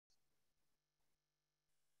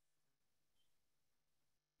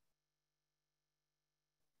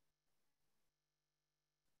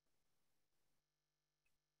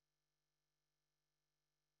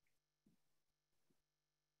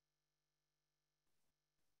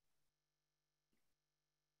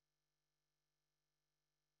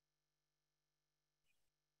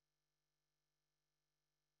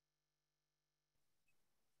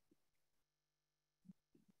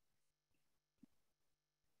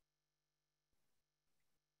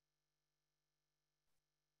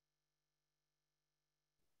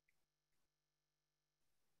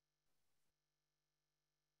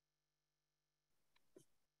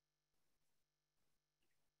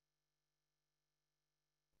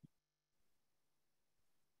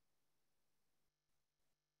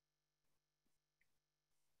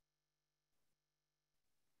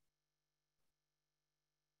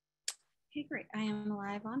Okay, great. I am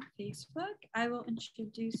live on Facebook. I will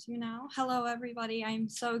introduce you now. Hello, everybody. I'm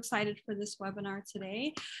so excited for this webinar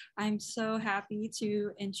today. I'm so happy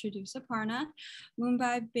to introduce Aparna.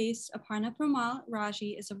 Mumbai-based Aparna Pramal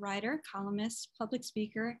Raji is a writer, columnist, public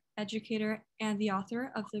speaker, educator, and the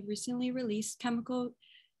author of the recently released Chemical...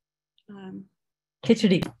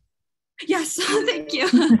 Khichdi. Yes, thank you.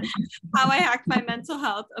 How I Hacked My Mental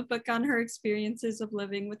Health, a book on her experiences of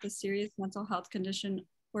living with a serious mental health condition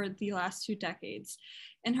for the last 2 decades.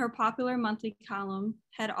 In her popular monthly column,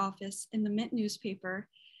 Head Office, in the Mint newspaper,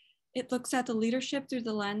 it looks at the leadership through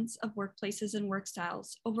the lens of workplaces and work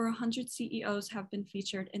styles. Over 100 CEOs have been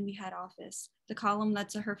featured in the Head Office. The column led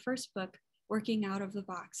to her first book, Working Out of the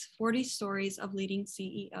Box, 40 Stories of Leading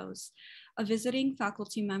CEOs. A visiting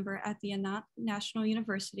faculty member at the Anant National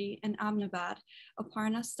University in Ahmedabad,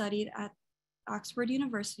 Aparna studied at Oxford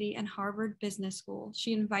University and Harvard Business School.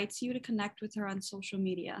 She invites you to connect with her on social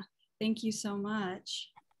media. Thank you so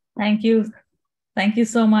much. Thank you. Thank you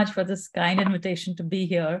so much for this kind invitation to be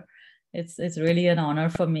here. It's really an honor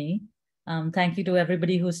for me. Thank you to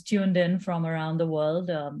everybody who's tuned in from around the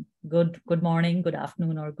world. Good morning, good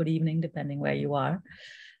afternoon, or good evening, depending where you are.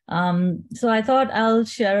 So I thought I'll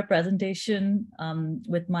share a presentation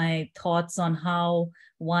with my thoughts on how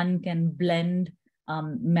one can blend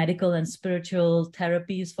medical and spiritual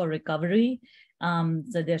therapies for recovery.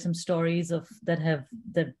 So there's some stories of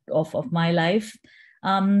my life.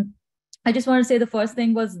 I just want to say the first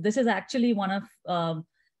thing was this is actually one of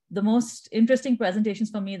the most interesting presentations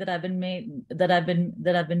for me that I've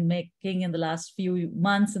been making in the last few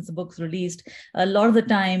months since the book's released. A lot of the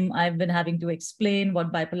time I've been having to explain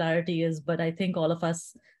what bipolarity is, but I think all of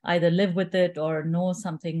us either live with it or know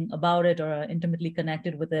something about it or are intimately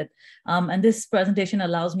connected with it. And this presentation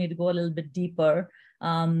allows me to go a little bit deeper.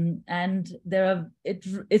 And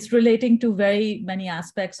it's relating to very many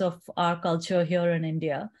aspects of our culture here in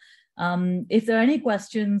India. If there are any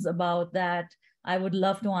questions about that, I would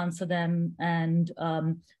love to answer them, and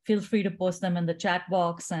feel free to post them in the chat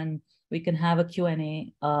box and we can have a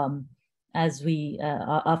Q&A as we,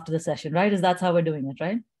 after the session, right? That's how we're doing it,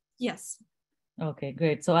 right? Yes. Okay,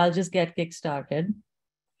 great. So I'll just get kick-started.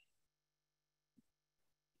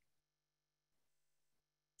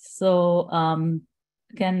 So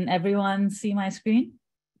can everyone see my screen?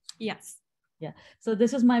 Yes. Yeah. So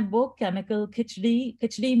this is my book, Chemical Khichdi.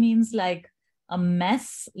 Khichdi means like a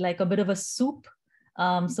mess, like a bit of a soup.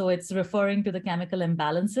 So it's referring to the chemical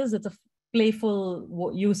imbalances. It's a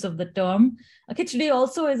playful use of the term. Khichdi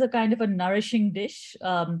also is a kind of a nourishing dish.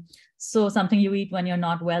 So something you eat when you're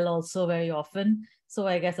not well also very often. So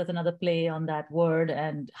I guess that's another play on that word,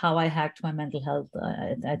 and how I hacked my mental health,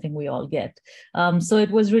 I think we all get. So it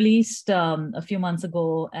was released a few months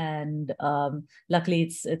ago, and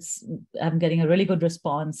luckily I'm getting a really good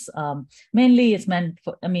response. Mainly it's meant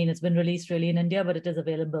for, it's been released really in India, but it is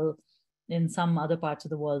available in some other parts of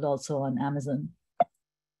the world also on Amazon.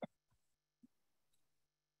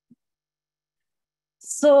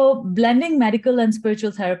 So blending medical and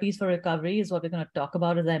spiritual therapies for recovery is what we're going to talk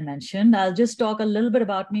about, as I mentioned. I'll just talk a little bit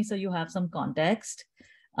about me so you have some context.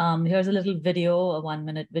 Here's a little video, a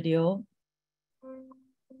 1-minute video.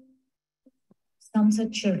 Some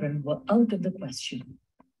said children were out of the question.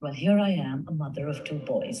 Well, here I am, a mother of 2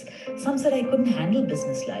 boys. Some said I couldn't handle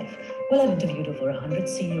business life. Well, I've interviewed over 100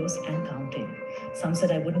 CEOs and counting. Some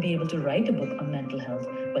said I wouldn't be able to write a book on mental health.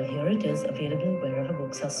 Well, here it is, available wherever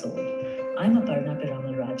books are sold. I'm Aparna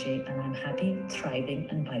Piramal Raje, and I'm happy, thriving,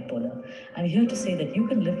 and bipolar. I'm here to say that you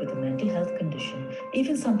can live with a mental health condition,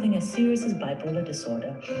 even something as serious as bipolar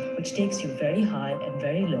disorder, which takes you very high and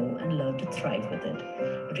very low, and learn to thrive with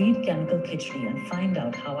it. Read Chemical Khichdi and find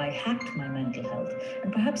out how I hacked my mental health,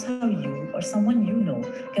 and perhaps how you or someone you know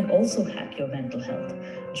can also hack your mental health.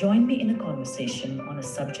 Join me in a conversation on a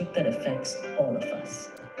subject that affects all of us.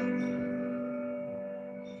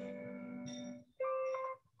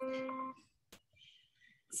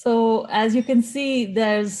 So as you can see,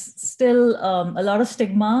 there's still a lot of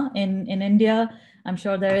stigma in India. I'm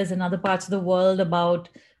sure there is in other parts of the world about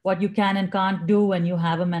what you can and can't do when you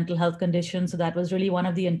have a mental health condition. So that was really one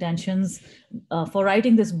of the intentions for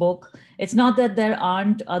writing this book. It's not that there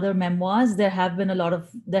aren't other memoirs. There have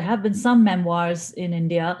been some memoirs in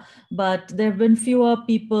India, but there have been fewer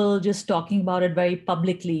people just talking about it very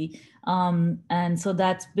publicly. And so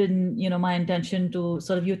that's been, my intention to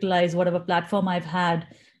sort of utilize whatever platform I've had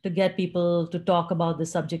to get people to talk about the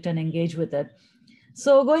subject and engage with it.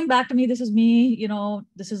 So going back to me, this is me,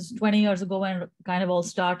 this is 20 years ago when it kind of all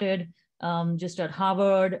started, just at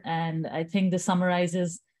Harvard. And I think this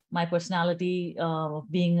summarizes my personality of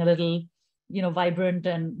being a little vibrant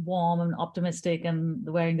and warm and optimistic and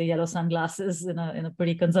wearing the yellow sunglasses in a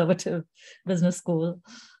pretty conservative business school.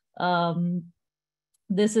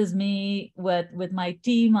 This is me with my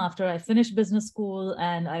team after I finished business school,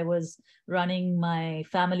 and I was running my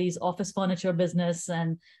family's office furniture business.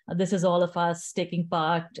 And this is all of us taking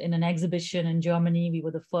part in an exhibition in Germany. We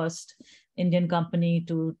were the first Indian company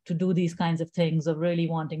to do these kinds of things, of really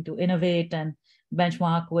wanting to innovate and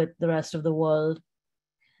benchmark with the rest of the world.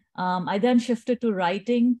 I then shifted to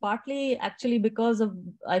writing, partly actually because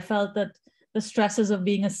I felt that the stresses of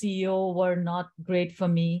being a CEO were not great for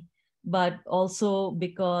me, but also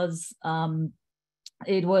because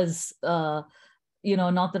it was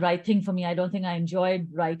not the right thing for me. I don't think I enjoyed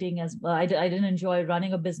writing I didn't enjoy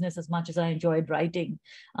running a business as much as I enjoyed writing.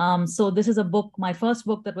 So this is a book, my first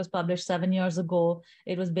book, that was published 7 years ago.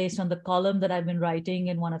 It was based on the column that I've been writing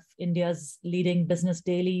in one of India's leading business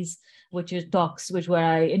dailies, which where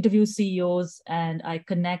I interview CEOs and I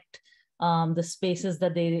connect the spaces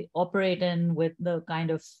that they operate in with the kind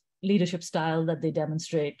of leadership style that they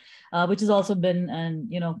demonstrate, which has also been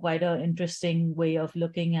quite an interesting way of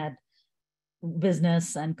looking at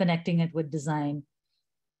business and connecting it with design.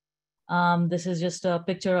 This is just a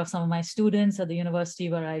picture of some of my students at the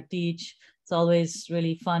university where I teach. It's always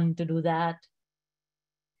really fun to do that.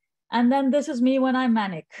 And then this is me when I'm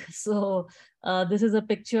manic. So this is a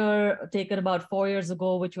picture taken about 4 years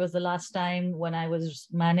ago, which was the last time when I was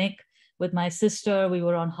manic with my sister. We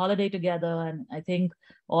were on holiday together. And I think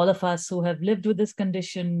all of us who have lived with this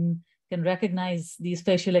condition can recognize these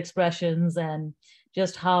facial expressions and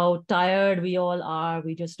just how tired we all are.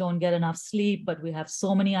 We just don't get enough sleep, but we have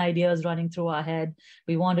so many ideas running through our head.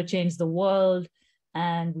 We want to change the world,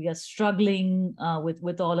 and we are struggling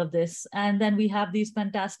with all of this. And then we have these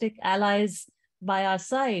fantastic allies by our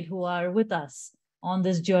side who are with us on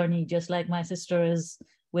this journey, just like my sister is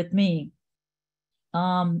with me.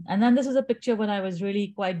 And then this is a picture when I was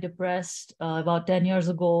really quite depressed about 10 years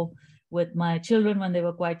ago with my children when they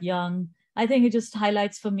were quite young. I think it just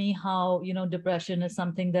highlights for me how, depression is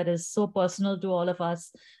something that is so personal to all of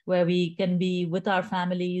us, where we can be with our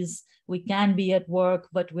families, we can be at work,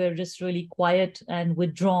 but we're just really quiet and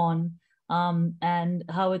withdrawn, and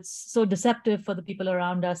how it's so deceptive for the people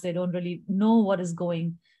around us. They don't really know what is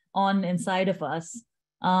going on inside of us.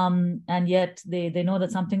 And yet they know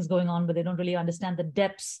that something's going on, but they don't really understand the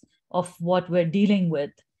depths of what we're dealing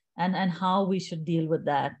with and how we should deal with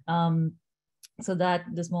that. So that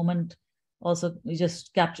this moment also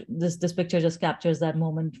just capture this picture just captures that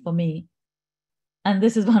moment for me. And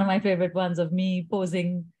this is one of my favorite ones of me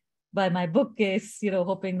posing by my bookcase,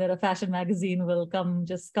 hoping that a fashion magazine will come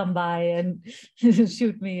by and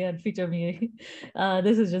shoot me and feature me.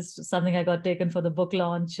 This is just something I got taken for the book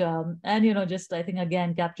launch. And, just I think,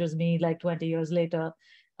 again, captures me like 20 years later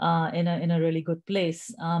in a really good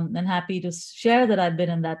place. And happy to share that I've been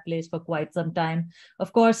in that place for quite some time.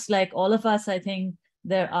 Of course, like all of us, I think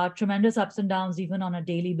there are tremendous ups and downs, even on a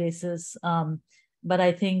daily basis. But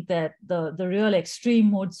I think that the real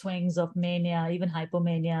extreme mood swings of mania, even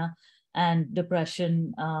hypomania and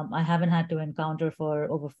depression, I haven't had to encounter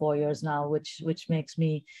for over 4 years now, which makes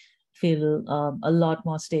me feel a lot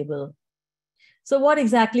more stable. So what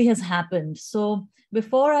exactly has happened? So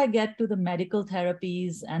before I get to the medical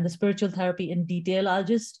therapies and the spiritual therapy in detail, I'll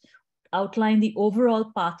just outline the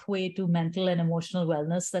overall pathway to mental and emotional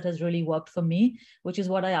wellness that has really worked for me, which is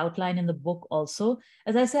what I outline in the book also.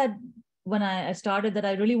 As I said, when I started, that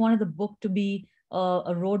I really wanted the book to be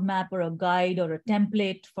a roadmap or a guide or a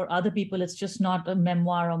template for other people. It's just not a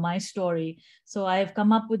memoir or my story. So I've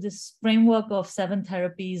come up with this framework of 7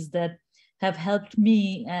 therapies that have helped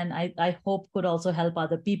me, and I hope could also help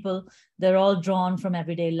other people. They're all drawn from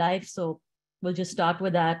everyday life. So we'll just start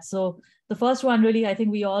with that. So the first one, really, I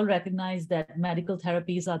think we all recognize that medical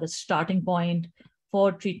therapies are the starting point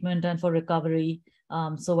for treatment and for recovery.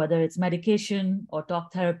 So whether it's medication or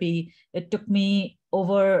talk therapy, it took me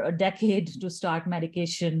over a decade to start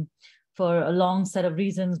medication for a long set of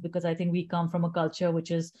reasons, because I think we come from a culture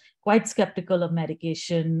which is quite skeptical of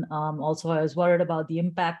medication. Also, I was worried about the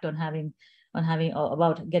impact on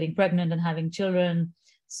about getting pregnant and having children.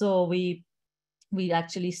 So we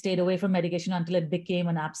actually stayed away from medication until it became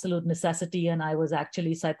an absolute necessity, and I was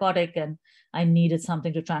actually psychotic and I needed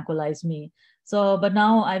something to tranquilize me. So, but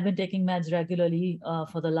now I've been taking meds regularly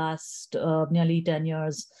for the last nearly 10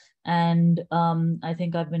 years. And I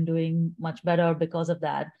think I've been doing much better because of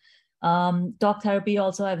that. Talk therapy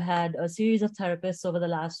also, I've had a series of therapists over the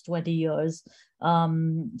last 20 years,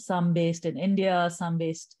 some based in India, some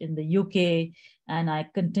based in the UK. And I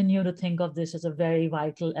continue to think of this as a very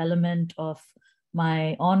vital element of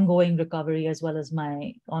my ongoing recovery as well as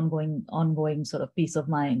my ongoing sort of peace of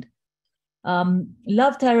mind.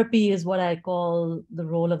 Love therapy is what I call the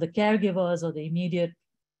role of the caregivers or the immediate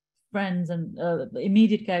friends and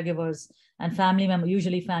immediate caregivers and family members,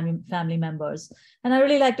 usually family members. And I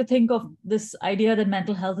really like to think of this idea that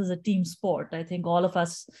mental health is a team sport. I think all of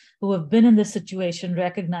us who have been in this situation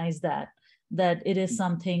recognize that it is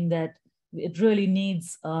something that it really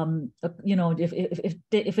needs,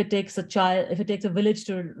 if it takes a child, if it takes a village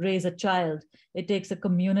to raise a child, it takes a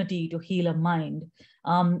community to heal a mind.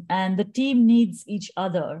 And the team needs each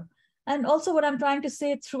other. And also what I'm trying to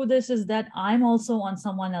say through this is that I'm also on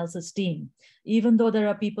someone else's team. Even though there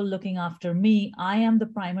are people looking after me, I am the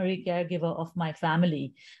primary caregiver of my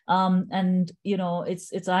family. And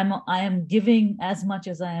I am giving as much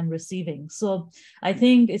as I am receiving. So I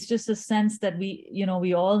think it's just a sense that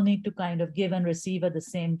we all need to kind of give and receive at the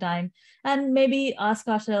same time, and maybe ask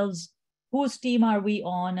ourselves, whose team are we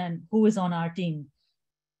on and who is on our team?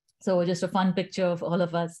 So just a fun picture of all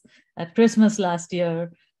of us at Christmas last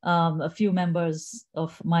year. A few members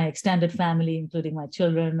of my extended family, including my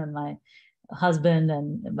children and my husband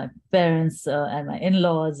and my parents and my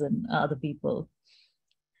in-laws and other people.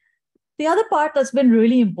 The other part that's been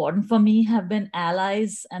really important for me have been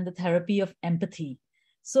allies and the therapy of empathy.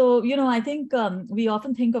 So, I think we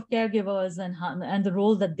often think of caregivers and the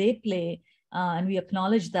role that they play, and we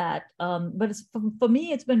acknowledge that. But for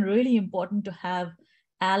me, it's been really important to have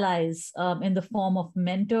allies in the form of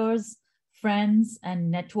mentors, friends, and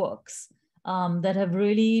networks that have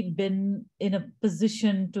really been in a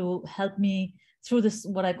position to help me through this,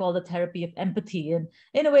 what I call the therapy of empathy. And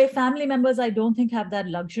in a way, family members, I don't think have that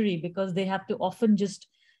luxury because they have to often just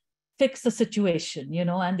fix the situation,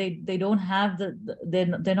 and they don't have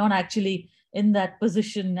they're not actually in that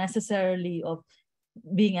position necessarily of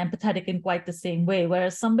being empathetic in quite the same way,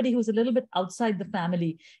 whereas somebody who's a little bit outside the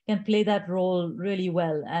family can play that role really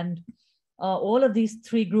well. And all of these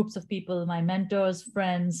three groups of people, my mentors,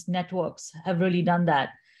 friends, networks, have really done that.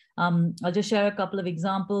 I'll just share a couple of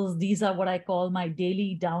examples. These are what I call my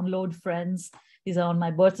daily download friends. These are on my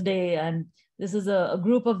birthday. And this is a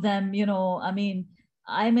group of them,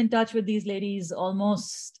 I'm in touch with these ladies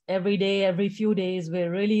almost every day, every few days. We're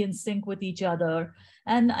really in sync with each other.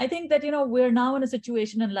 And I think that, we're now in a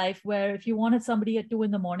situation in life where if you wanted somebody at 2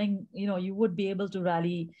 a.m, you would be able to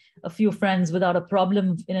rally a few friends without a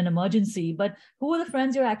problem in an emergency. But who are the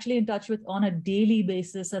friends you're actually in touch with on a daily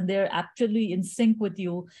basis? And they're actually in sync with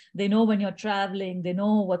you. They know when you're traveling, they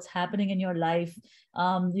know what's happening in your life.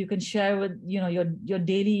 You can share with, your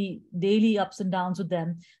daily ups and downs with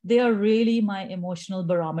them. They are really my emotional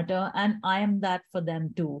barometer, and I am that for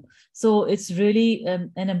them too. So it's really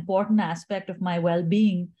an important aspect of my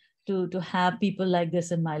well-being to have people like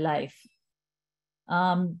this in my life.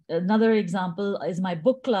 Another example is my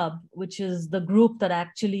book club, which is the group that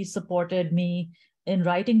actually supported me in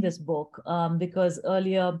writing this book, because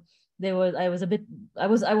earlier I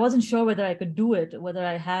wasn't sure whether I could do it, whether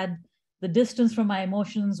I had the distance from my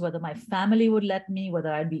emotions, whether my family would let me,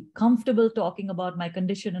 whether I'd be comfortable talking about my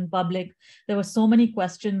condition in public. There were so many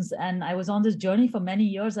questions, and I was on this journey for many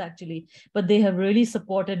years actually, but they have really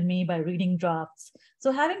supported me by reading drafts.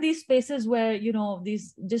 So having these spaces where,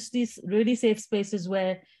 these really safe spaces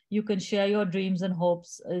where you can share your dreams and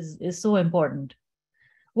hopes is so important.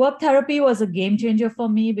 Work therapy was a game changer for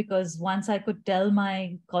me because once I could tell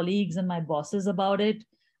my colleagues and my bosses about it,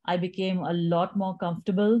 I became a lot more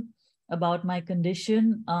comfortable about my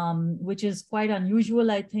condition, which is quite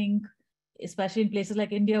unusual, I think, especially in places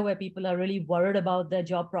like India, where people are really worried about their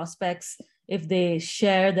job prospects if they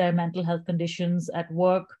share their mental health conditions at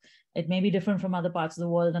work. It may be different from other parts of the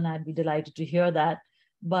world, and I'd be delighted to hear that,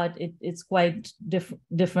 but it's quite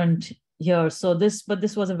different here. So this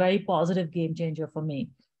was a very positive game changer for me.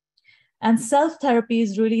 And self-therapy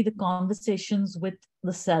is really the conversations with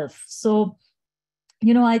the self. So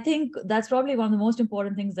I think that's probably one of the most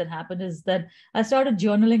important things that happened is that I started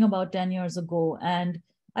journaling about 10 years ago, and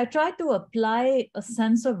I tried to apply a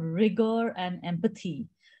sense of rigor and empathy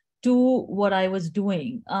to what I was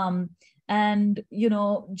doing. And,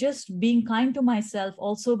 just being kind to myself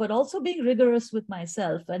also, but also being rigorous with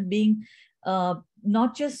myself and being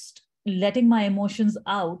not just letting my emotions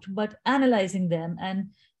out, but analyzing them and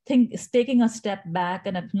taking a step back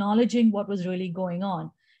and acknowledging what was really going on.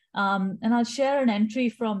 And I'll share an entry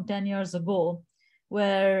from 10 years ago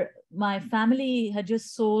where my family had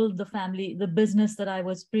just sold the business that I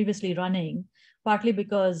was previously running, partly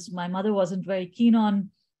because my mother wasn't very keen on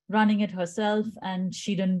running it herself, and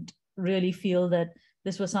she didn't really feel that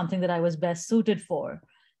this was something that I was best suited for.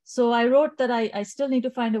 So I wrote that I still need to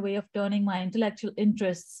find a way of turning my intellectual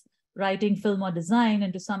interests writing, film, or design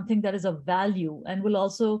into something that is of value and will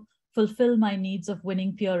also fulfill my needs of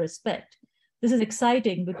winning peer respect. This is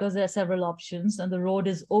exciting because there are several options and the road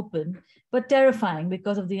is open, but terrifying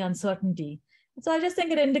because of the uncertainty. So I just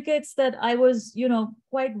think it indicates that I was,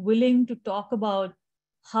 quite willing to talk about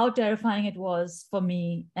how terrifying it was for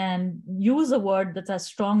me and use a word that's as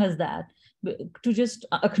strong as that, to just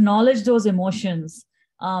acknowledge those emotions,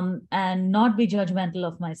 and not be judgmental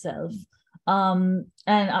of myself, and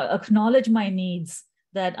acknowledge my needs,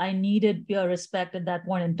 that I needed peer respect at that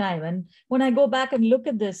point in time. And when I go back and look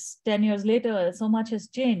at this 10 years later, so much has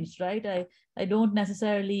changed, right? I don't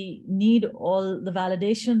necessarily need all the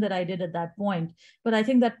validation that I did at that point, but I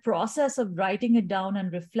think that process of writing it down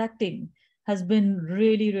and reflecting has been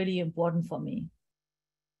really, really important for me.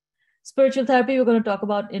 Spiritual therapy, we're going to talk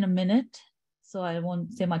about in a minute, so I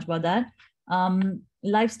won't say much about that.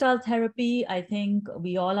 Lifestyle therapy, I think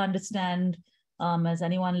we all understand, as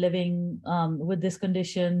anyone living with this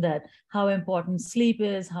condition, that how important sleep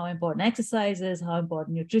is, how important exercise is, how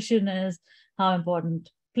important nutrition is, how important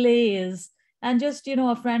play is. And just,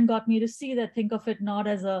 a friend got me to see that, think of it not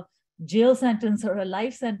as a jail sentence or a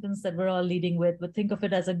life sentence that we're all leading with, but think of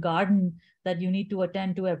it as a garden that you need to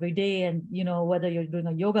attend to every day. And, whether you're doing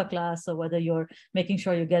a yoga class or whether you're making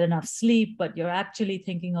sure you get enough sleep, but you're actually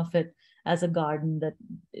thinking of it as a garden that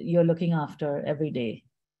you're looking after every day.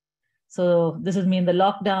 So this is me in the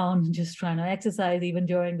lockdown, just trying to exercise even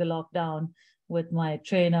during the lockdown with my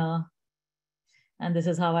trainer. And this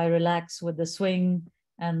is how I relax with the swing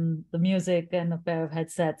and the music and a pair of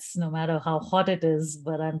headsets, no matter how hot it is,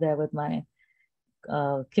 but I'm there with my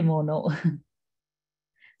kimono.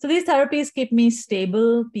 So these therapies keep me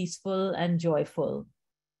stable, peaceful, and joyful.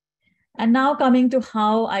 And now coming to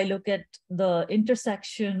how I look at the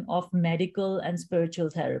intersection of medical and spiritual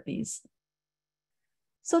therapies.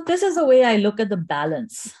 So this is the way I look at the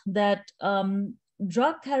balance, that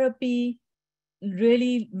drug therapy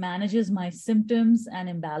really manages my symptoms and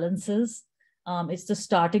imbalances. It's the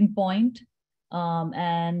starting point,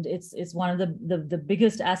 and it's one of the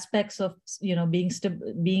biggest aspects of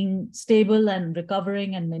being stable and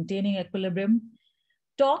recovering and maintaining equilibrium.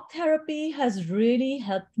 Talk therapy has really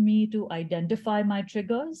helped me to identify my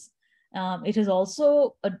triggers. It has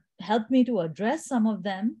also helped me to address some of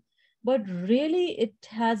them. But really, it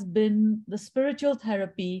has been the spiritual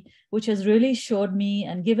therapy which has really showed me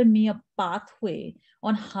and given me a pathway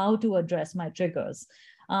on how to address my triggers.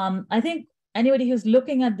 I think anybody who's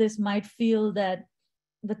looking at this might feel that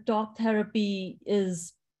the talk therapy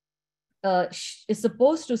is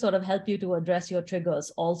supposed to sort of help you to address your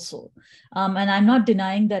triggers also. And I'm not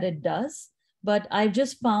denying that it does, but I've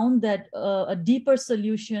just found that a deeper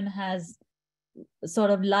solution has sort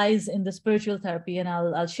of lies in the spiritual therapy. And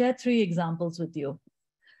I'll share 3 examples with you.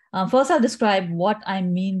 First, I'll describe what I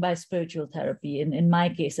mean by spiritual therapy, in my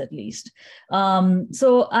case at least.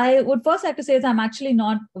 So I would first like to say that I'm actually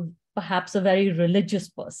not perhaps a very religious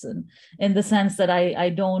person, in the sense that I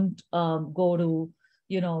don't go to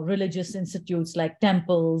religious institutes like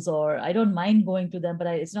temples, or I don't mind going to them, but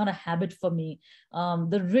it's not a habit for me.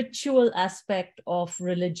 The ritual aspect of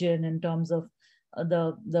religion, in terms of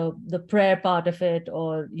the prayer part of it,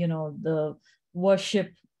 or the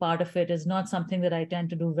worship part of it, is not something that I tend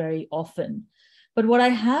to do very often. But what I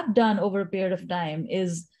have done over a period of time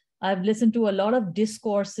is I've listened to a lot of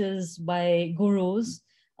discourses by gurus.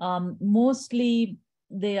 Mostly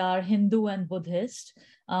they are Hindu and Buddhist.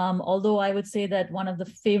 Although I would say that one of the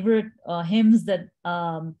favorite hymns that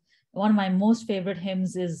one of my most favorite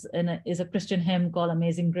hymns is a Christian hymn called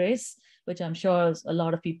Amazing Grace, which I'm sure a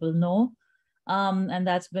lot of people know. And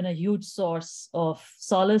that's been a huge source of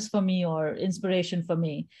solace for me, or inspiration for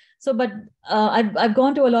me. So, but I've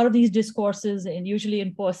gone to a lot of these discourses, and usually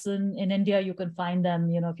in person. In India, you can find them.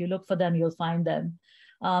 If you look for them, you'll find them.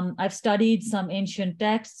 I've studied some ancient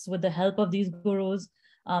texts with the help of these gurus.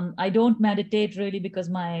 I don't meditate really because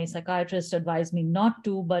my psychiatrist advised me not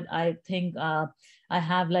to, but I think I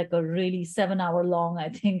have like a really 7-hour long, I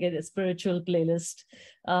think it is, spiritual playlist.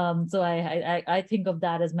 So I think of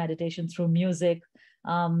that as meditation through music.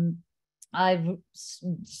 I've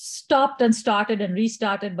stopped and started and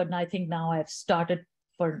restarted, but I think now I've started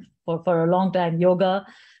for a long time yoga.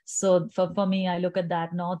 So for me, I look at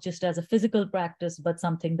that not just as a physical practice, but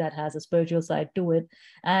something that has a spiritual side to it.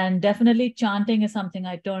 And definitely chanting is something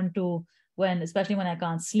I turn to especially when I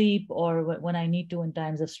can't sleep, or when I need to in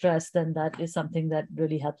times of stress. Then that is something that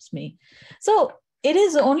really helps me. So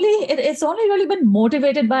It's only really been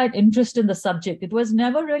motivated by an interest in the subject. It was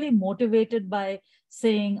never really motivated by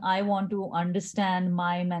saying I want to understand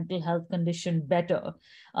my mental health condition better.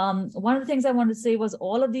 One of the things I want to say was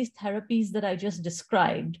all of these therapies that I just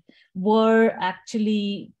described were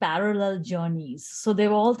actually parallel journeys. So they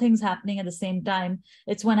were all things happening at the same time.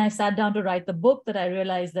 It's when I sat down to write the book that I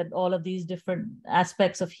realized that all of these different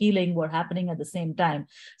aspects of healing were happening at the same time.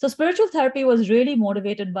 So spiritual therapy was really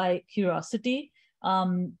motivated by curiosity,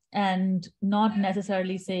 and not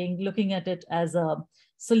necessarily looking at it as a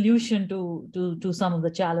solution to some of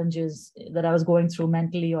the challenges that I was going through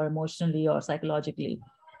mentally or emotionally or psychologically.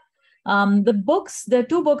 There are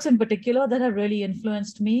two books in particular that have really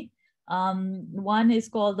influenced me. One is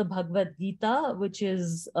called the Bhagavad Gita, which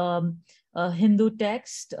is a Hindu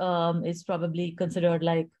text. It's probably considered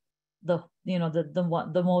like the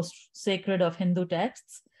most sacred of Hindu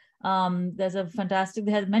texts. They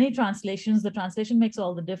have many translations. The translation makes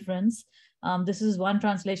all the difference. This is one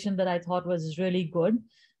translation that I thought was really good.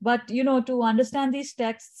 But, to understand these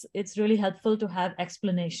texts, it's really helpful to have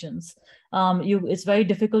explanations. It's very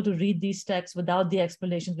difficult to read these texts without the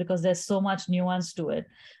explanations because there's so much nuance to it.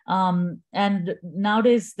 And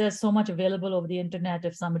nowadays, there's so much available over the internet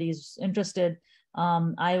if somebody is interested.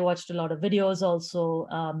 I watched a lot of videos also.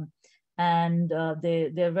 And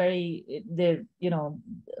they're very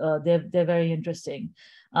interesting.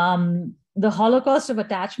 The Holocaust of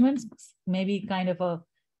Attachments, maybe kind of a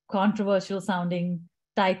controversial sounding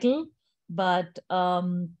title, but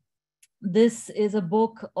this is a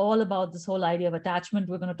book all about this whole idea of attachment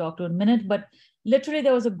we're going to talk to in a minute. But literally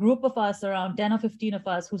there was a group of us, around 10 or 15 of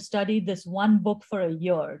us, who studied this one book for a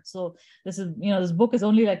year. So this book is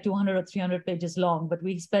only like 200 or 300 pages long, but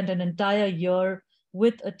we spent an entire year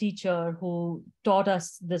with a teacher who taught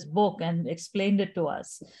us this book and explained it to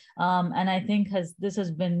us. And I think this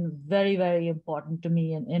has been very, very important to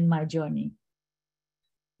me in my journey.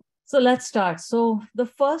 So let's start. So the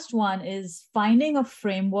first one is finding a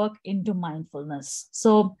framework into mindfulness.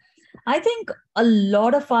 So I think a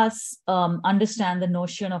lot of us understand the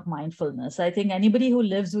notion of mindfulness. I think anybody who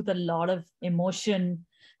lives with a lot of emotion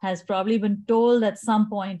has probably been told at some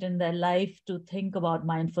point in their life to think about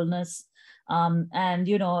mindfulness. And,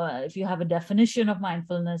 if you have a definition of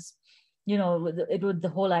mindfulness,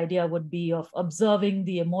 the whole idea would be of observing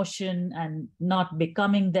the emotion and not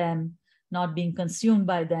becoming them, not being consumed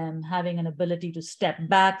by them, having an ability to step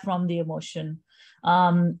back from the emotion.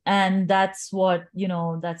 And that's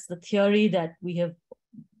that's the theory that we have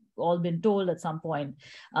all been told at some point.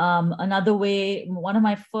 Another way, one of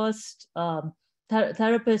my first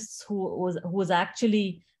therapists who was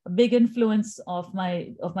actually a big influence of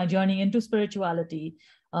my journey into spirituality.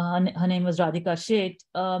 Her name was Radhika Sheth.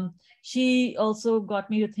 She also got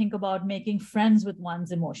me to think about making friends with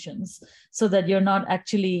one's emotions, so that you're not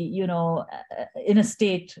actually, in a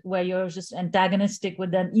state where you're just antagonistic with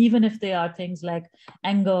them, even if they are things like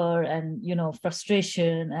anger and,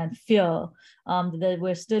 frustration and fear. That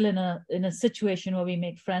we're still in a situation where we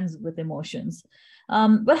make friends with emotions.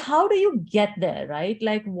 But how do you get there, right?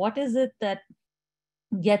 Like, what is it that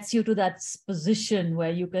gets you to that position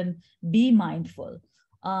where you can be mindful?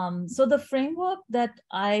 So the framework that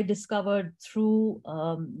I discovered through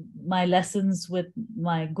my lessons with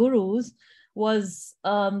my gurus was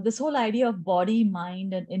this whole idea of body,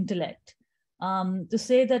 mind, and intellect. To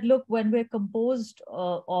say that, look, when we're composed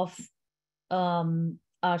of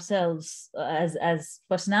ourselves as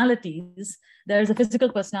personalities, there is a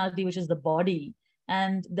physical personality, which is the body,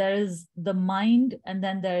 and there is the mind, and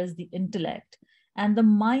then there is the intellect. And the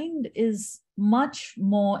mind is much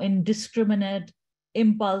more indiscriminate,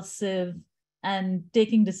 impulsive, and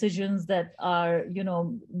taking decisions that are,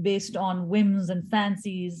 based on whims and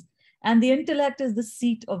fancies. And the intellect is the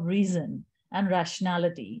seat of reason and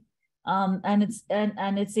rationality. And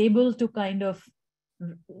it's able to kind of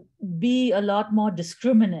be a lot more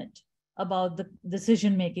discriminate about the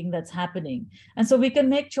decision making that's happening. And so we can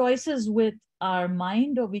make choices with our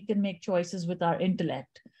mind, or we can make choices with our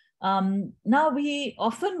intellect. Now, we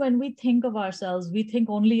often, when we think of ourselves, we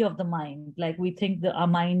think only of the mind. Like, we think that our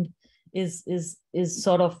mind is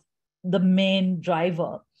sort of the main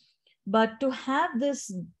driver. But to have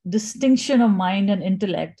this distinction of mind and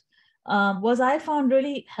intellect I found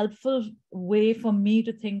really helpful way for me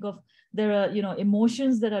to think of, there are,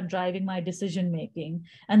 emotions that are driving my decision making,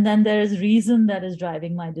 and then there is reason that is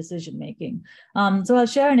driving my decision making. So I'll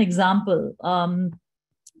share an example.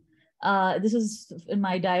 This is in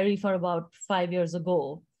my diary for about 5 years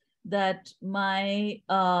ago, that my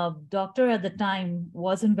doctor at the time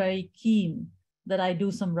wasn't very keen that I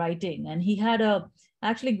do some writing. And he had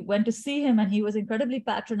actually went to see him, and he was incredibly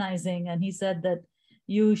patronizing. And he said that,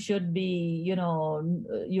 you should be,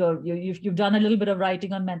 you've done a little bit of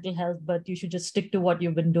writing on mental health, but you should just stick to what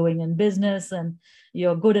you've been doing in business, and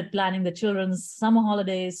you're good at planning the children's summer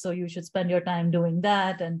holidays, so you should spend your time doing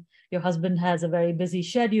that. And your husband has a very busy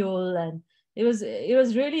schedule. And it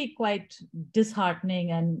was really quite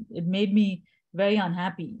disheartening, and it made me very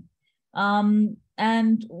unhappy.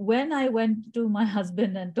 And when I went to my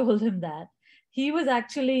husband and told him that, he was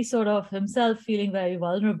actually sort of himself feeling very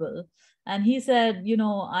vulnerable. And he said,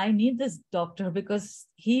 I need this doctor because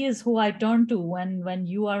he is who I turn to when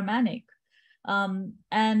you are manic.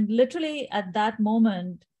 And literally at that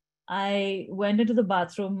moment, I went into the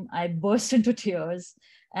bathroom, I burst into tears,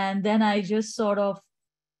 and then I just sort of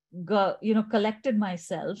collected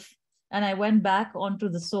myself, and I went back onto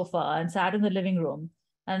the sofa and sat in the living room.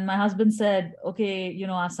 And my husband said, okay,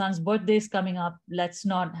 our son's birthday is coming up. Let's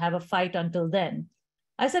not have a fight until then.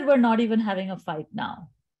 I said, we're not even having a fight now,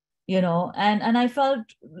 and I felt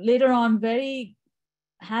later on very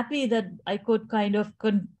happy that I could kind of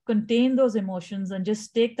contain those emotions and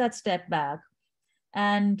just take that step back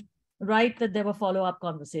and write that there were follow-up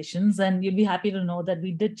conversations. And you'll be happy to know that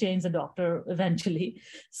we did change the doctor eventually.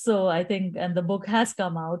 So I think, and the book has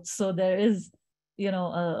come out. So there is,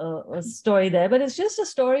 a story there, but it's just a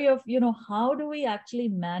story of, how do we actually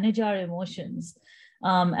manage our emotions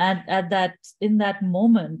in that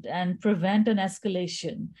moment, and prevent an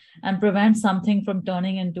escalation and prevent something from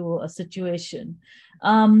turning into a situation.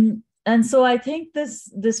 And so I think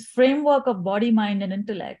this framework of body, mind, and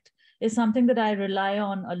intellect is something that I rely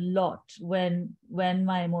on a lot when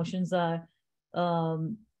my emotions are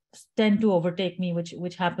tend to overtake me,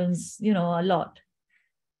 which happens, a lot.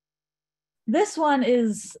 This one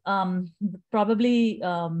is probably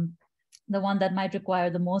the one that might require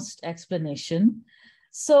the most explanation.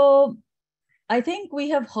 So I think we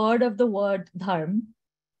have heard of the word dharma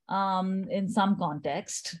in some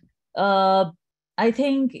context. I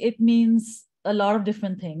think it means a lot of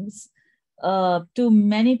different things. To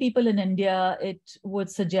many people in India, it would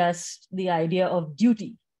suggest the idea of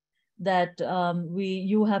duty, that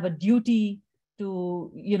you have a duty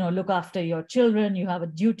to look after your children, you have a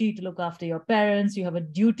duty to look after your parents, you have a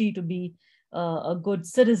duty to be a good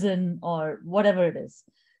citizen, or whatever it is.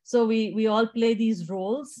 So we all play these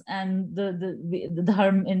roles, and the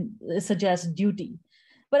dharma suggests duty.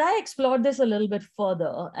 But I explored this a little bit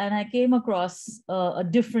further, and I came across a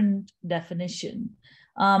different definition.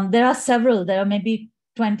 There are maybe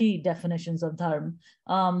 20 definitions of dharma,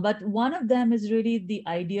 but one of them is really the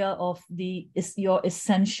idea of your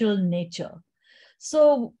essential nature.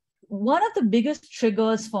 So one of the biggest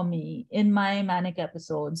triggers for me in my manic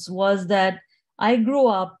episodes was that I grew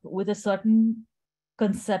up with a certain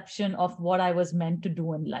conception of what I was meant to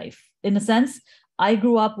do in life. In a sense, I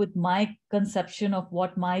grew up with my conception of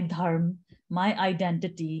what my dharma, my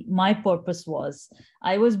identity, my purpose was.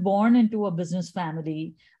 I was born into a business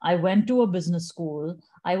family. I went to a business school.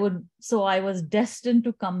 So I was destined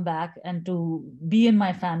to come back and to be in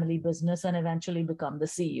my family business and eventually become the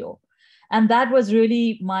CEO. And that was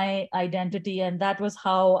really my identity. And that was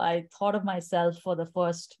how I thought of myself for the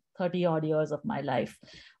first 30 odd years of my life,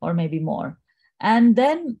 or maybe more. And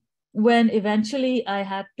then when eventually I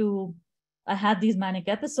had these manic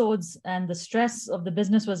episodes and the stress of the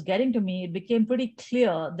business was getting to me, it became pretty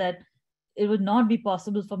clear that it would not be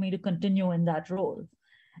possible for me to continue in that role.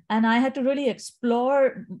 And I had to really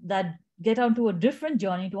explore that, get onto a different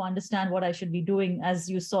journey to understand what I should be doing, as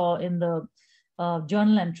you saw in the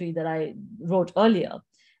journal entry that I wrote earlier.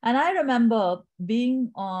 And I remember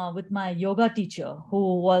being with my yoga teacher,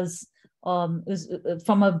 who was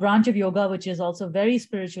from a branch of yoga, which is also very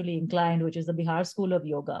spiritually inclined, which is the Bihar School of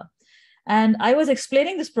Yoga. And I was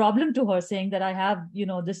explaining this problem to her, saying that I have,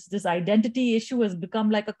 this identity issue has become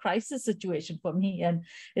like a crisis situation for me, and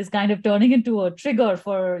is kind of turning into a trigger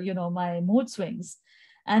for, my mood swings.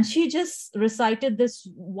 And she just recited this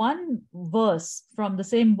one verse from the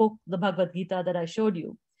same book, the Bhagavad Gita that I showed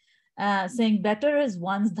you, saying, better is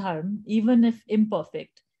one's dharma, even if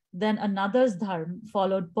imperfect, than another's dharma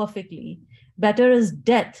followed perfectly. Better is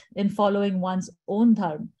death in following one's own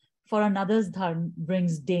dharma, for another's dharma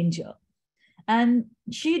brings danger. And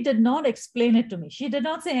she did not explain it to me. She did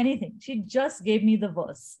not say anything. She just gave me the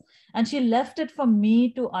verse. And she left it for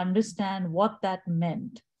me to understand what that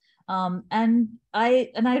meant. And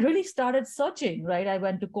I really started searching, right? I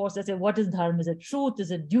went to course. I said, what is dharma? Is it truth?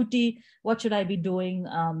 Is it duty? What should I be doing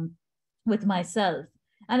with myself?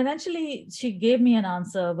 And eventually she gave me an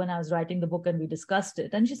answer when I was writing the book, and we discussed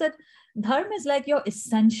it. And she said, dharma is like your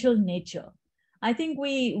essential nature. I think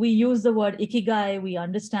we use the word ikigai. We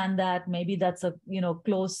understand that maybe that's a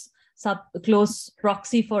close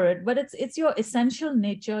proxy for it, but it's your essential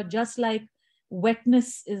nature, just like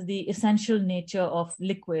wetness is the essential nature of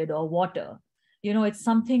liquid or water. It's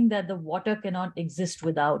something that the water cannot exist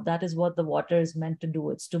without. That is what the water is meant to do.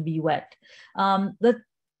 It's to be wet. The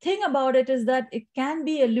thing about it is that it can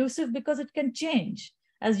be elusive because it can change.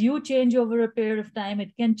 As you change over a period of time,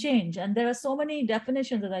 it can change. And there are so many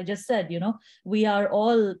definitions, that I just said. We are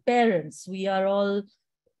all parents, we are all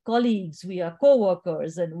colleagues, we are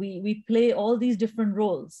co-workers, and we play all these different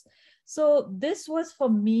roles. So this was for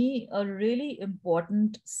me a really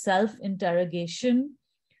important self-interrogation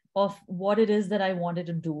of what it is that I wanted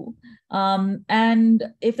to do. And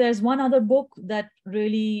if there's one other book that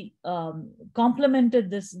really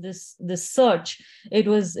complemented this search,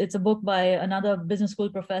 it's a book by another business school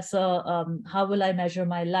professor, How Will I Measure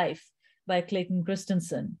My Life, by Clayton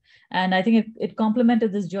Christensen. And I think it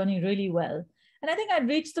complemented this journey really well. And I think I'd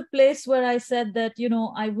reached the place where I said that,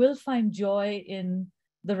 I will find joy in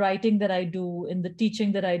the writing that I do, in the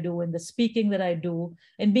teaching that I do, in the speaking that I do,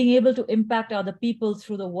 in being able to impact other people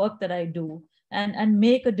through the work that I do, and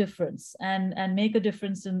make a difference, and make a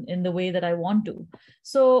difference in the way that I want to.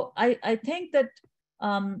 So I think that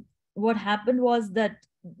what happened was that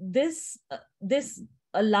this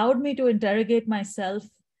allowed me to interrogate myself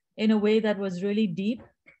in a way that was really deep.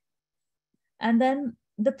 And then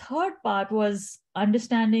the third part was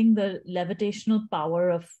understanding the levitational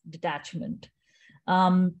power of detachment.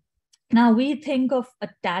 Now we think of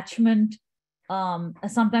attachment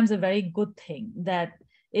as sometimes a very good thing, that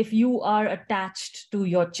if you are attached to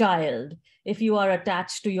your child, if you are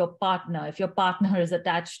attached to your partner, if your partner is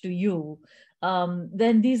attached to you,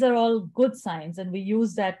 then these are all good signs. And we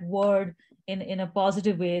use that word in a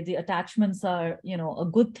positive way. The attachments are, a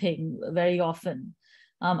good thing very often.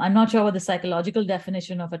 I'm not sure what the psychological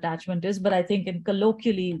definition of attachment is, but I think in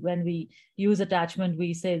colloquially, when we use attachment,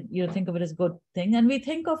 we say, think of it as a good thing. And we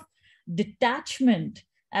think of detachment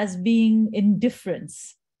as being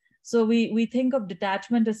indifference. So we think of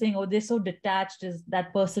detachment as saying, oh, they're so detached, is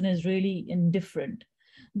that person is really indifferent.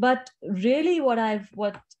 But really what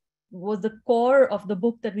was the core of the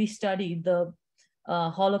book that we studied, the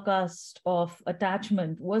Holocaust of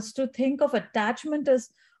Attachment, was to think of attachment as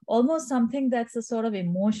almost something that's a sort of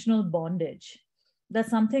emotional bondage. That's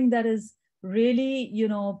something that is really,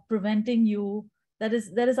 preventing you, that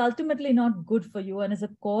is ultimately not good for you and is a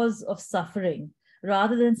cause of suffering,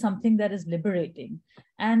 rather than something that is liberating.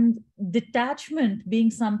 And detachment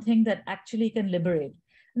being something that actually can liberate.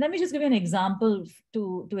 And let me just give you an example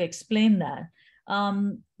to explain that.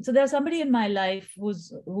 So there's somebody in my life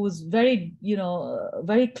who's very,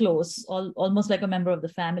 very close, almost like a member of the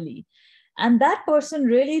family. And that person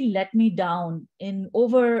really let me down in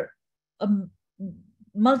over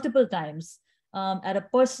multiple times, at a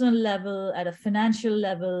personal level, at a financial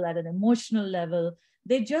level, at an emotional level.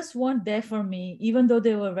 They just weren't there for me, even though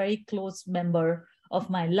they were a very close member of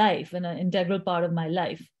my life and an integral part of my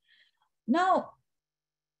life. Now,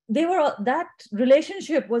 that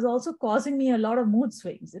relationship was also causing me a lot of mood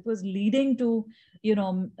swings. It was leading to,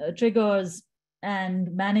 triggers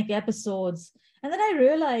and manic episodes. And then I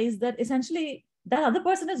realized that essentially that other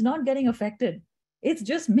person is not getting affected. It's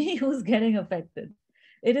just me who's getting affected.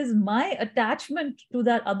 It is my attachment to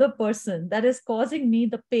that other person that is causing me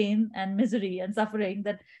the pain and misery and suffering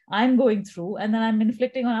that I'm going through. And then I'm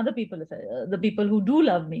inflicting on other people, the people who do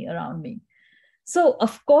love me around me. So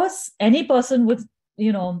of course, any person would,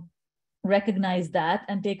 recognize that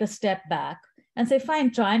and take a step back and say,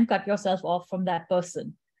 fine, try and cut yourself off from that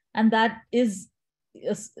person. And that is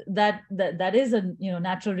a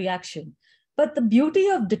natural reaction. But the beauty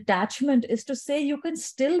of detachment is to say you can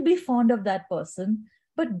still be fond of that person,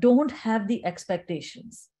 but don't have the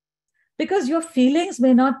expectations, because your feelings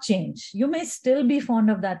may not change. You may still be fond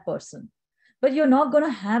of that person, but you're not going to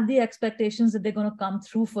have the expectations that they're going to come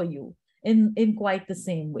through for you in quite the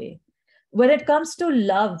same way. When it comes to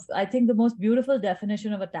love, I think the most beautiful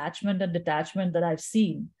definition of attachment and detachment that I've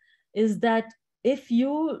seen is that if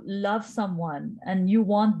you love someone and you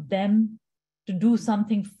want them to do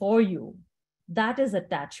something for you, that is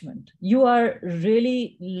attachment. You are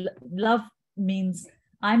really, love means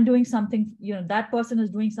I'm doing something, that person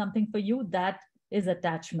is doing something for you, that is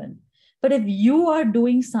attachment. But if you are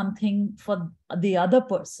doing something for the other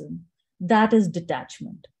person, that is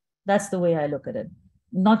detachment. That's the way I look at it.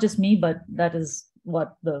 Not just me, but that is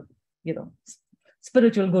what the,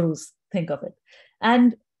 spiritual gurus think of it.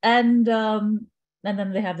 And then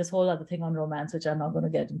they have this whole other thing on romance, which I'm not going to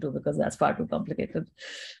get into because that's far too complicated.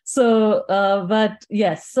 So, but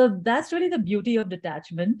yes, so that's really the beauty of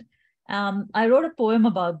detachment. I wrote a poem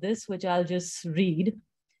about this, which I'll just read.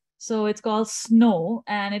 So it's called Snow,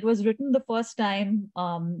 and it was written the first time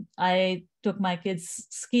I took my kids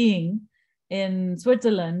skiing in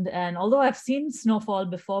Switzerland. And although I've seen snowfall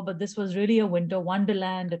before, but this was really a winter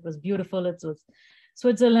wonderland. It was beautiful. It was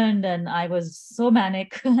Switzerland, and I was so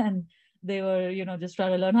manic, and they were, just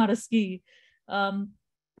trying to learn how to ski.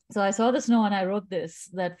 So I saw the snow and I wrote this,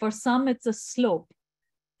 that for some it's a slope,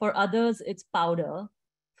 for others it's powder,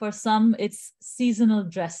 for some it's seasonal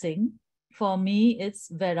dressing. For me, it's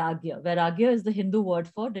vairagya. Vairagya is the Hindu word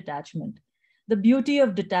for detachment. The beauty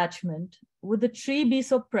of detachment. Would the tree be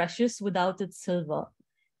so precious without its silver?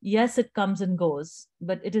 Yes, it comes and goes,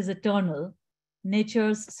 but it is eternal,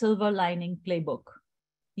 nature's silver lining playbook.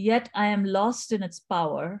 Yet I am lost in its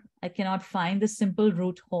power. I cannot find the simple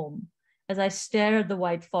route home. As I stare at the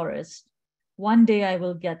white forest, one day I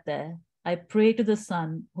will get there. I pray to the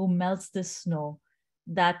sun who melts this snow.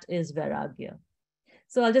 That is vairagya.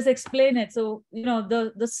 So I'll just explain it. So,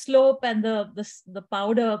 the slope and the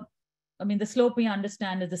powder, I mean, the slope we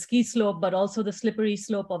understand is the ski slope, but also the slippery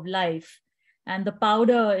slope of life. And the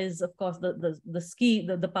powder is, of course,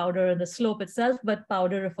 the powder and the slope itself, but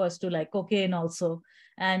powder refers to like cocaine also.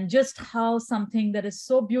 And just how something that is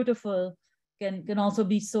so beautiful can also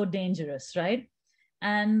be so dangerous, right?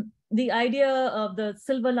 And the idea of the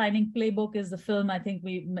Silver Lining Playbook is the film I think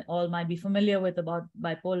we all might be familiar with about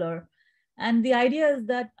bipolar. And the idea is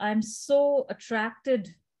that I'm so attracted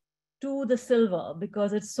to the silver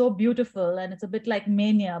because it's so beautiful, and it's a bit like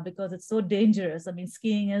mania because it's so dangerous. I mean,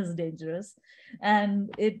 skiing is dangerous, and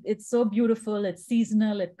it's so beautiful. It's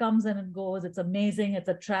seasonal. It comes and it goes. It's amazing. It's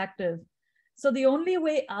attractive. So the only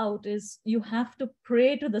way out is you have to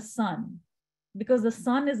pray to the sun, because the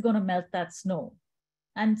sun is going to melt that snow.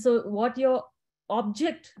 And so what your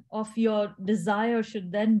object of your desire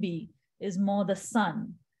should then be is more the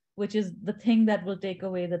sun, which is the thing that will take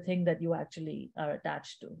away the thing that you actually are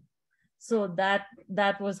attached to. So that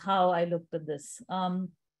was how I looked at this. And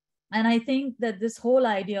I think that this whole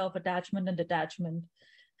idea of attachment and detachment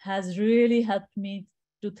has really helped me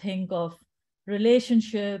to think of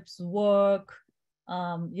relationships, work,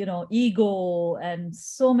 ego, and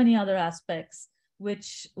so many other aspects,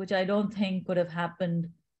 which I don't think could have happened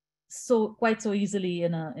quite so easily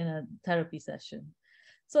in a therapy session.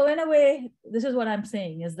 So in a way, this is what I'm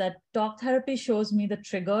saying, is that talk therapy shows me the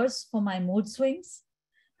triggers for my mood swings,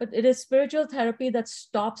 but it is spiritual therapy that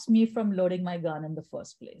stops me from loading my gun in the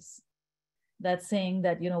first place. That's saying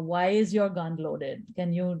that, why is your gun loaded?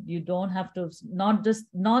 You don't have to,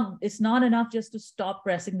 it's not enough just to stop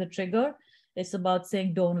pressing the trigger. It's about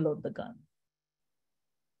saying, don't load the gun.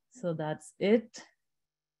 So that's it.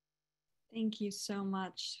 Thank you so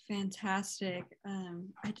much. Fantastic.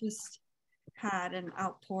 I just had an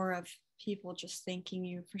outpour of people just thanking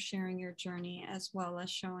you for sharing your journey as well as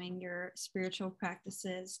showing your spiritual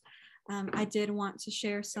practices. I did want to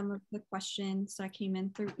share some of the questions that came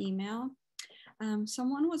in through email.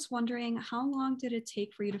 Someone was wondering, how long did it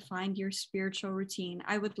take for you to find your spiritual routine?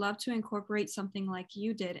 I would love to incorporate something like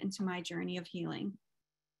you did into my journey of healing.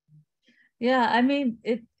 Yeah, I mean,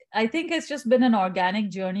 I think it's just been an organic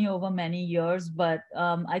journey over many years, but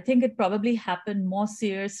I think it probably happened more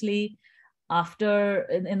seriously after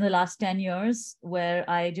in the last 10 years, where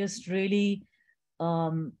I just really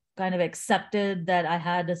kind of accepted that I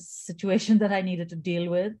had a situation that I needed to deal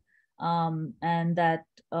with, and that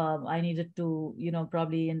I needed to,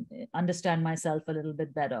 probably understand myself a little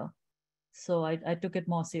bit better. So I took it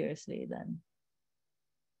more seriously then.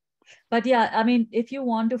 But yeah, I mean, if you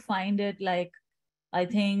want to find it, like, I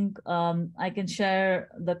think I can share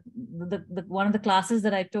the one of the classes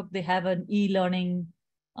that I took. They have an e-learning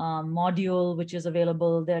module which is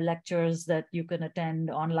available. There are lectures that you can attend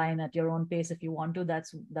online at your own pace if you want to.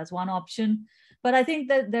 That's one option. But I think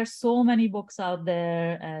that there's so many books out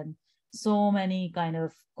there and so many kind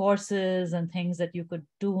of courses and things that you could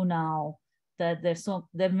do now, that there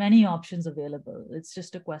are many options available. It's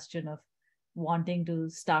just a question of wanting to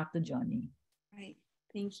start the journey. Right.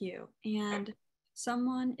 Thank you. And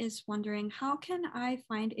someone is wondering, how can I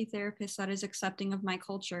find a therapist that is accepting of my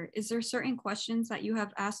culture? Is there certain questions that you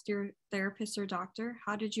have asked your therapist or doctor?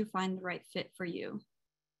 How did you find the right fit for you?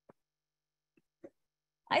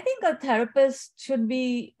 I think a therapist should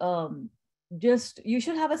be you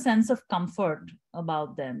should have a sense of comfort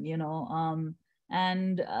about them,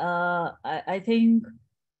 and I think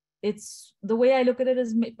it's, the way I look at it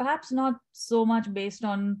is perhaps not so much based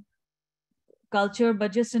on culture,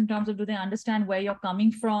 but just in terms of, do they understand where you're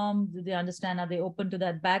coming from? Do they understand, are they open to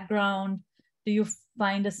that background? Do you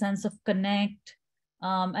find a sense of connect?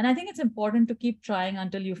 And I think it's important to keep trying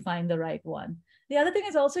until you find the right one. the other thing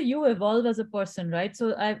is also you evolve as a person, right?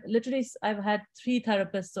 So I've had 3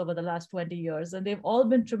 therapists over the last 20 years, and they've all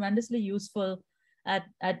been tremendously useful at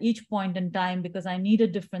each point in time because I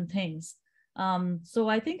needed different things. So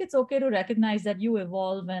I think it's okay to recognize that you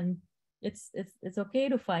evolve, and it's okay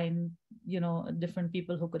to find, different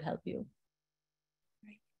people who could help you.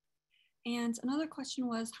 And another question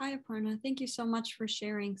was, hi, Aparna, thank you so much for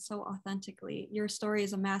sharing so authentically. Your story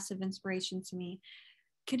is a massive inspiration to me.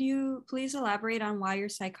 Could you please elaborate on why your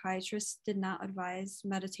psychiatrist did not advise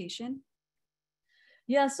meditation?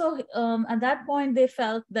 Yeah, so at that point, they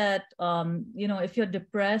felt that, if you're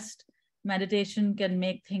depressed, meditation can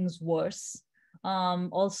make things worse.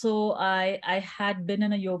 Also, I had been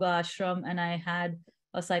in a yoga ashram and I had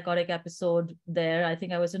a psychotic episode there. I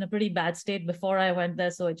think I was in a pretty bad state before I went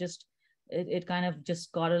there. So it kind of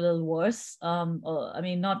just got a little worse. I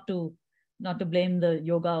mean, not to blame the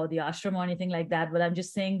yoga or the ashram or anything like that, but I'm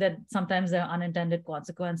just saying that sometimes there are unintended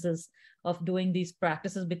consequences of doing these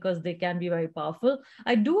practices because they can be very powerful.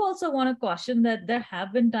 I do also want to caution that there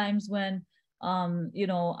have been times when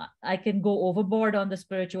I can go overboard on the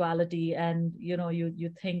spirituality, and you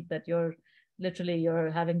think that you're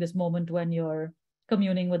having this moment when you're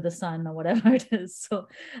communing with the sun or whatever it is. So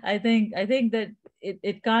I think that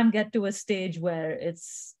it can't get to a stage where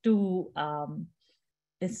it's too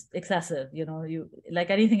it's excessive. You,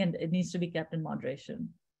 like anything, and it needs to be kept in moderation.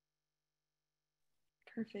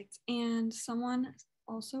 Perfect. And someone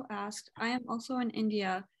also asked, I am also in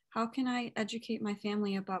India. How can I educate my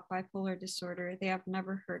family about bipolar disorder? They have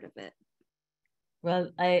never heard of it.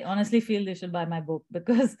 Well, I honestly feel they should buy my book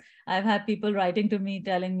because I've had people writing to me,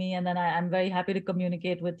 telling me, and then I'm very happy to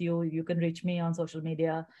communicate with you. You can reach me on social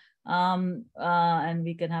media, and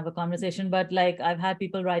we can have a conversation. But like, I've had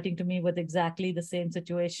people writing to me with exactly the same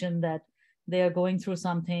situation, that they are going through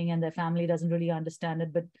something and their family doesn't really understand it.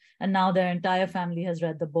 And now their entire family has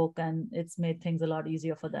read the book, and it's made things a lot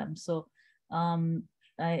easier for them. So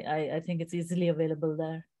I think it's easily available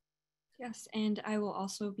there. Yes, and I will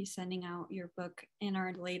also be sending out your book in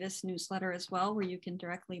our latest newsletter as well, where you can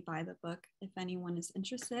directly buy the book if anyone is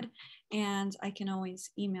interested. And I can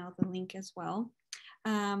always email the link as well.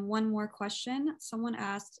 One more question. Someone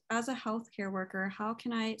asked, as a healthcare worker, how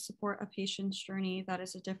can I support a patient's journey that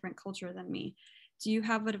is a different culture than me? Do you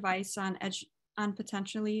have advice on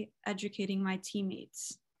potentially educating my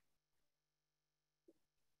teammates?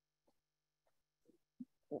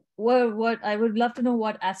 Well, what I would love to know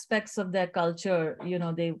what aspects of their culture,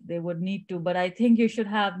 they would need to, but I think you should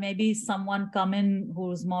have maybe someone come in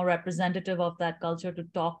who's more representative of that culture to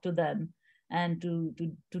talk to them, and to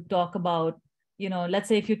talk about, let's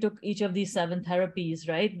say if you took each of these 7 therapies,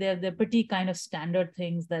 right? They're pretty kind of standard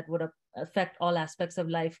things that would affect all aspects of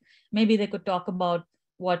life. Maybe they could talk about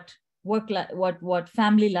what what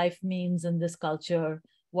family life means in this culture,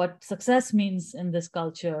 what success means in this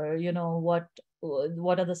culture,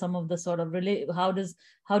 what are some of the sort of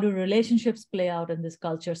how do relationships play out in this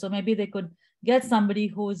culture. So maybe they could get somebody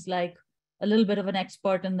who's like a little bit of an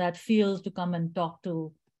expert in that field to come and talk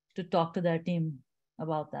to their team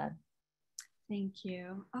about that. Thank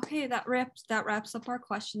you. Okay, that wraps up our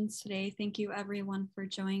questions today. Thank you everyone for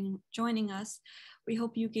joining us. We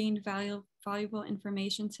hope you gained valuable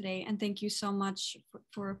information today, and thank you so much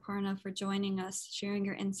for Aparna for joining us, sharing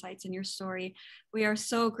your insights and your story. We are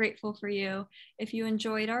so grateful for you. If you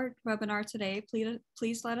enjoyed our webinar today,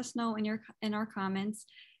 please let us know in our comments,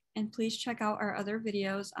 and please check out our other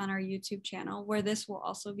videos on our YouTube channel, where this will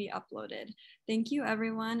also be uploaded. Thank you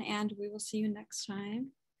everyone, and we will see you next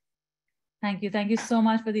time. Thank you. Thank you so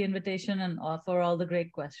much for the invitation and for all the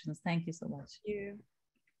great questions. Thank you so much. Thank you.